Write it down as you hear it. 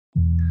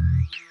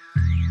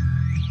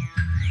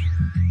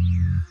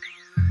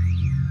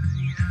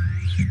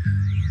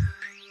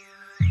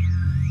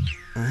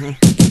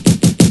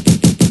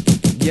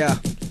Yeah.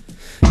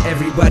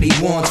 Everybody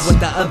wants what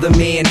the other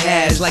man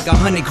has, like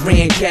 100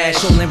 grand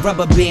cash, rolling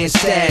rubber band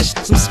stash.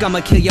 Some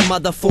scum'll kill your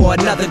mother for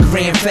another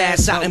grand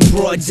fast, out in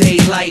broad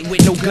daylight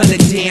with no gun or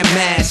damn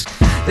mask.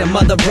 Them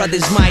other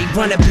brothers might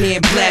run up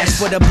and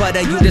blast for the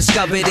butter you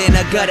discovered in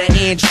a gutter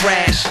and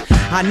trash.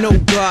 I know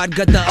God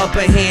got the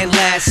upper hand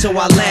last, so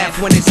I laugh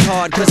when it's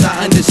hard cause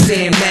I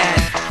understand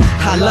math.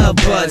 I love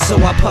bud, so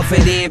I puff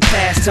it and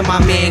pass to my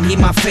man, he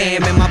my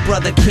fam and my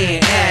brother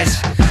can't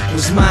ask.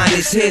 What's mine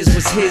is his,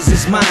 what's his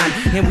is mine,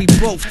 and we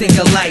both think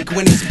alike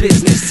when it's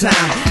business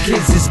time.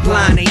 Kids is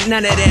blind, ain't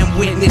none of them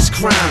witness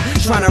crime,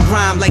 trying to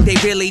rhyme like they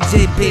really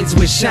did bids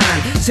with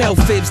shine. Tell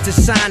fibs to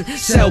sign,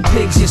 sell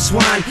pigs you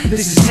swine.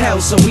 This is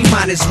hell, so we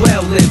might as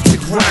well live to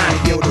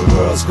grind. Yo, the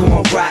world's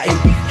going rotten,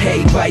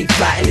 everybody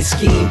plotting a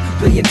scheme.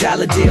 $1 billion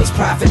deals,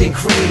 profit and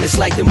cream. It's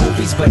like the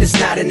movies, but it's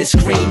not in the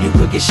screen. You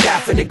could get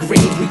shot for the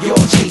green, we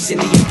all chasing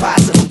the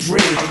impossible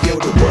dream. Yo,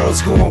 the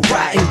world's going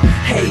rotten,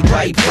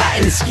 everybody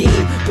plotting a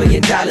scheme. $1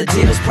 billion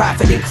deals,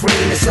 profit and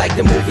cream. It's like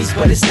the movies,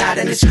 but it's not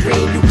on the screen.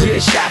 You could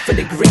get shot for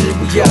the green,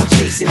 we all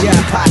chasing the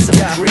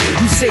impossible dream.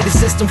 You say the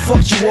system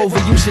fucked you over,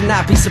 you should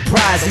not be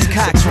surprised. These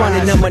cocks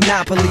running a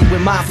monopoly with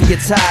mafia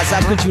ties.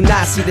 How could you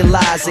not see the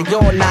lies of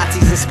your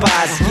Nazis and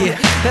spies? Yeah,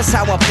 that's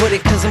how I put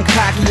it, cause I'm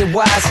cocky and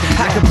wise.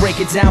 I could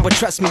break it down, but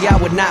trust me, I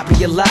would not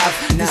be alive.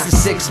 This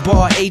is 6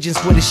 bar agents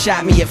would've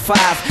shot me at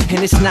 5. And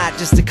it's not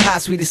just the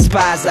cops we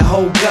despise, the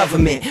whole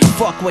government.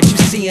 Fuck what you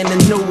see in the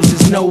news,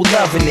 there's no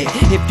loving it.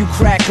 If you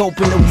crack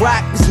open a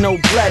rock, there's no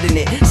blood in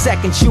it.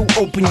 Second you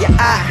open your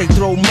eye, they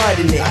throw mud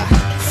in it.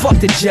 Fuck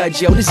the judge,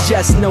 yo, there's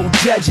just no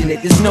judging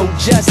it. There's no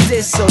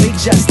justice, so they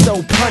just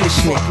throw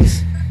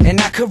punishment. And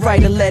I could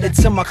write a letter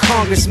to my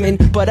congressman,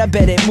 but I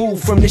bet it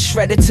moved from the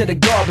shredder to the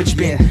garbage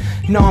bin.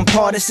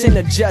 Non-partisan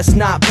or just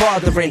not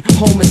bothering.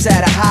 Home is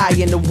at a high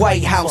in the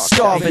White House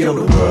starving. Yo,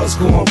 the world's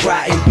going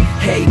rotten,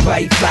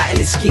 everybody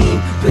plotting a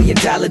scheme. $1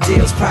 billion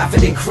deals,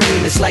 profit and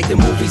cream. It's like the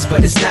movies,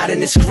 but it's not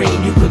in the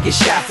screen. You could get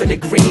shot for the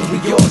green,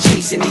 we all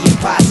chasing the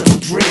impossible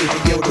dream.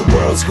 Yo, the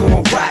world's going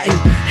rotten,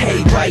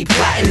 everybody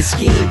plotting a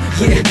scheme.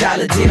 $1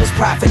 billion deals,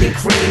 profit and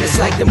cream. It's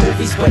like the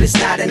movies, but it's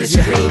not in the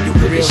screen. You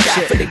could get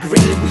shot for the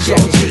green, we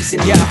all chasing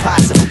the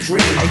impossible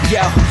dream.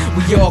 Yo,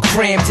 we all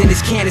crammed in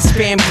this can of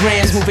spam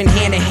grams, moving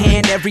hand in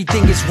hand,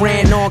 everything is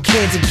ran on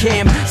cans and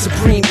cam.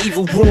 Supreme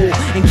evil rule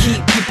and keep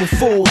people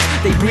fooled.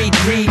 They breed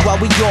greed while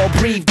we all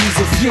breathe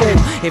diesel fuel.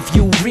 If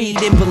you read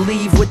and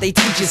believe what they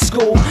teach in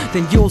school,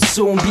 then you'll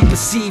soon be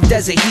perceived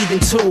as a heathen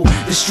too.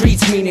 The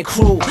streets mean and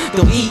cruel,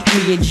 they'll eat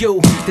me and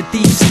you. The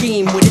thieves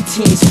scheme with the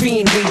team's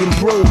fiend, weed and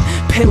brew.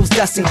 Pills,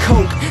 dust and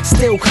coke,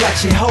 still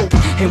clutching hope.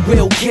 And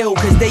will kill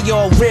cause they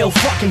all real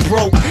fucking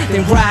broke.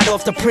 Then ride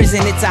off the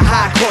prison, it's a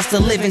high cost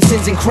of living.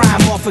 Sins and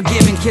crime are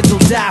forgiven, kids will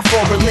die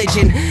for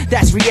religion.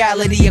 That's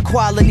reality,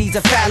 equality's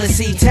a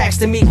fallacy. Tax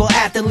them equal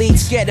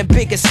athletes, get a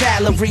bigger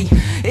salary.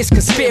 It's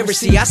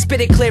conspiracy, I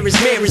spit it clear as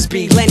mirrors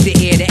be. Lend it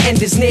here, the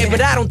end is near,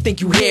 but I don't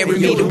think you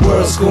hearing me. The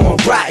world's going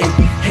rotten,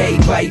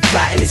 everybody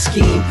plotting a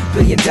scheme. $1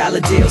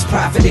 billion deals,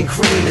 profit and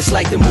cream. It's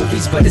like the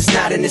movies, but it's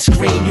not in the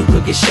screen. You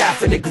could get shot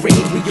for the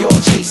green, we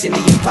all chasing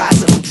the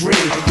impossible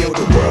dream. Yo,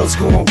 the world's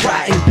going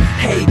rotten,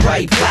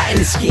 everybody plotting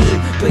a scheme.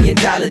 $1 billion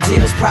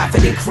deals,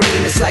 profit and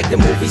cream. It's like the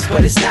movies,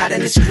 but it's not on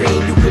the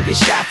screen. You could get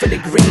shot for the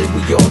green,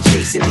 we all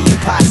chasing the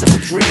impossible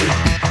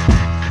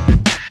dream.